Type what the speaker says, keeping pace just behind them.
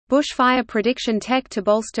bushfire prediction tech to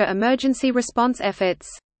bolster emergency response efforts.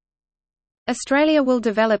 Australia will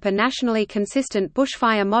develop a nationally consistent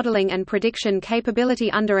bushfire modelling and prediction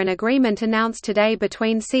capability under an agreement announced today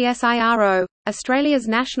between CSIRO, Australia's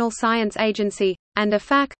national science agency, and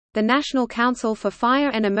AFAC, the National Council for Fire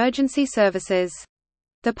and Emergency Services.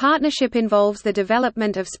 The partnership involves the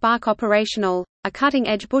development of Spark Operational, a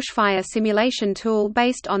cutting-edge bushfire simulation tool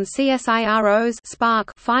based on CSIRO's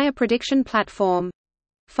Spark fire prediction platform.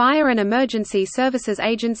 Fire and emergency services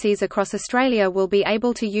agencies across Australia will be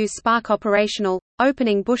able to use Spark Operational,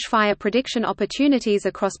 opening bushfire prediction opportunities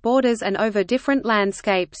across borders and over different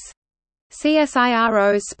landscapes.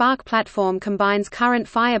 CSIRO's Spark platform combines current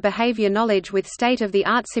fire behaviour knowledge with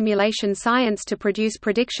state-of-the-art simulation science to produce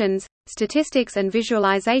predictions, statistics and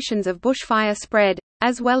visualizations of bushfire spread,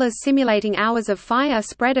 as well as simulating hours of fire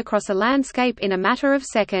spread across a landscape in a matter of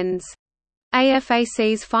seconds.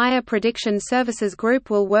 AFAC's Fire Prediction Services Group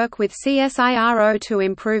will work with CSIRO to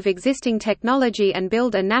improve existing technology and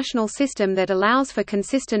build a national system that allows for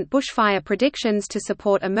consistent bushfire predictions to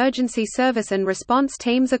support emergency service and response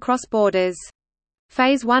teams across borders.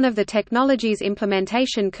 Phase 1 of the technology's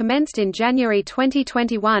implementation commenced in January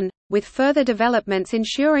 2021, with further developments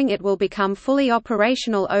ensuring it will become fully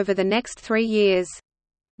operational over the next 3 years.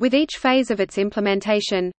 With each phase of its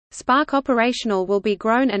implementation, Spark Operational will be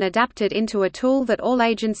grown and adapted into a tool that all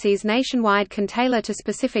agencies nationwide can tailor to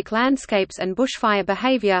specific landscapes and bushfire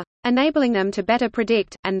behavior, enabling them to better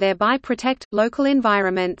predict, and thereby protect, local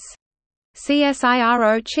environments.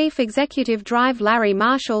 CSIRO Chief Executive Drive Larry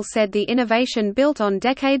Marshall said the innovation built on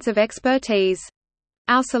decades of expertise.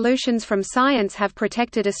 Our solutions from science have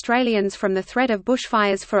protected Australians from the threat of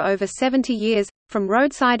bushfires for over 70 years, from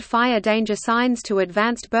roadside fire danger signs to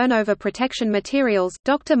advanced burnover protection materials,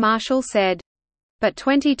 Dr. Marshall said. But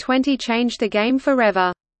 2020 changed the game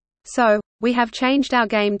forever. So, we have changed our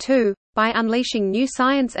game too, by unleashing new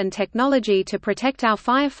science and technology to protect our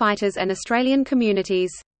firefighters and Australian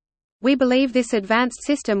communities. We believe this advanced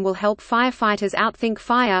system will help firefighters outthink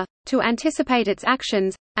fire, to anticipate its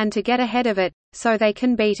actions, and to get ahead of it, so they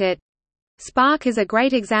can beat it. Spark is a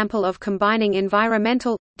great example of combining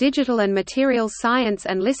environmental, digital and materials science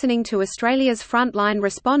and listening to Australia's frontline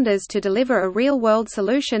responders to deliver a real-world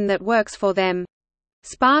solution that works for them.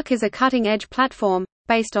 Spark is a cutting-edge platform,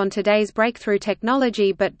 based on today's breakthrough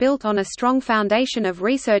technology but built on a strong foundation of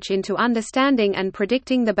research into understanding and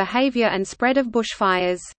predicting the behaviour and spread of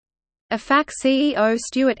bushfires. AFAC CEO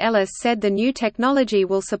Stuart Ellis said the new technology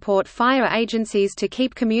will support fire agencies to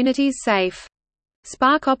keep communities safe.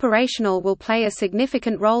 Spark Operational will play a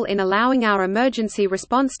significant role in allowing our emergency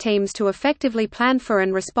response teams to effectively plan for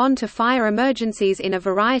and respond to fire emergencies in a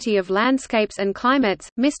variety of landscapes and climates,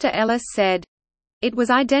 Mr. Ellis said. It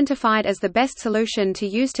was identified as the best solution to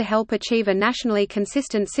use to help achieve a nationally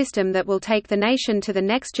consistent system that will take the nation to the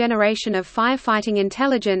next generation of firefighting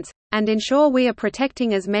intelligence, and ensure we are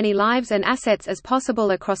protecting as many lives and assets as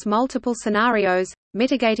possible across multiple scenarios,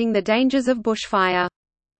 mitigating the dangers of bushfire.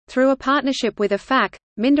 Through a partnership with AFAC,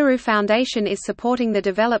 Minderoo Foundation is supporting the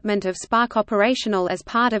development of Spark Operational as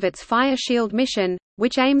part of its Fire Shield mission,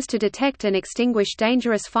 which aims to detect and extinguish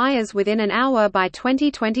dangerous fires within an hour by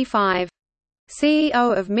 2025.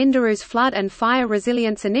 CEO of Minderoo's Flood and Fire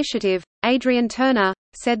Resilience Initiative, Adrian Turner,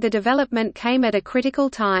 said the development came at a critical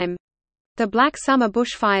time. The Black Summer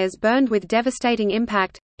bushfires burned with devastating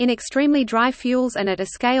impact, in extremely dry fuels and at a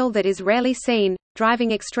scale that is rarely seen,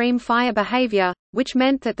 driving extreme fire behavior, which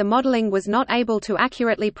meant that the modeling was not able to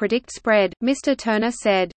accurately predict spread, Mr. Turner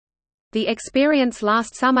said. The experience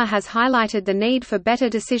last summer has highlighted the need for better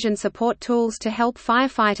decision support tools to help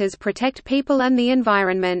firefighters protect people and the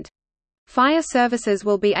environment. Fire services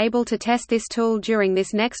will be able to test this tool during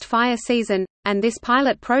this next fire season, and this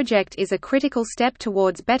pilot project is a critical step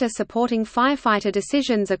towards better supporting firefighter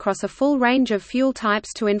decisions across a full range of fuel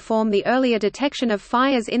types to inform the earlier detection of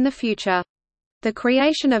fires in the future. The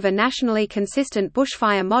creation of a nationally consistent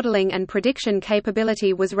bushfire modelling and prediction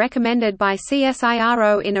capability was recommended by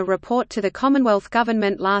CSIRO in a report to the Commonwealth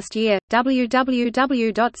Government last year, www.csiro.org.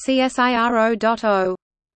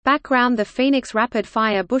 Background: the Phoenix Rapid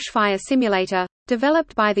Fire Bushfire Simulator,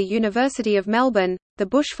 developed by the University of Melbourne, the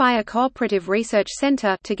Bushfire Cooperative Research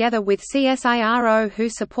Centre together with CSIRO who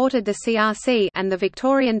supported the CRC and the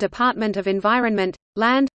Victorian Department of Environment,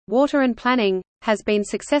 Land, Water and Planning, has been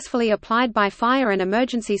successfully applied by fire and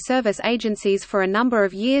emergency service agencies for a number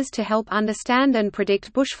of years to help understand and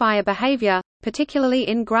predict bushfire behaviour, particularly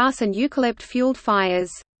in grass and eucalypt-fueled fires.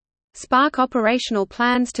 Spark operational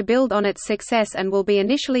plans to build on its success and will be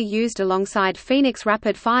initially used alongside Phoenix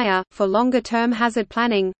Rapid Fire. For longer-term hazard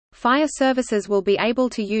planning, fire services will be able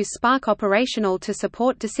to use Spark operational to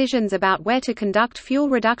support decisions about where to conduct fuel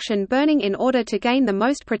reduction burning in order to gain the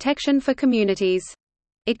most protection for communities.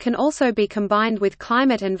 It can also be combined with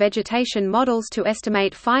climate and vegetation models to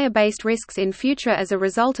estimate fire-based risks in future as a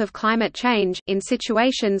result of climate change. In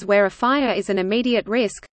situations where a fire is an immediate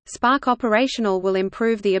risk, Spark operational will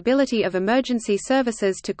improve the ability of emergency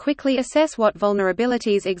services to quickly assess what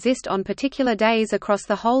vulnerabilities exist on particular days across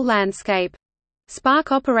the whole landscape.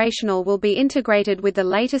 Spark operational will be integrated with the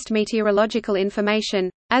latest meteorological information,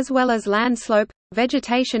 as well as land slope,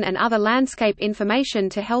 vegetation and other landscape information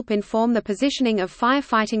to help inform the positioning of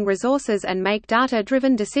firefighting resources and make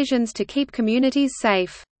data-driven decisions to keep communities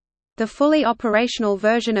safe. The fully operational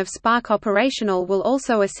version of Spark operational will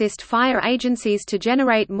also assist fire agencies to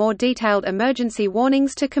generate more detailed emergency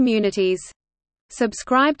warnings to communities.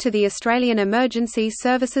 Subscribe to the Australian Emergency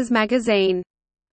Services magazine.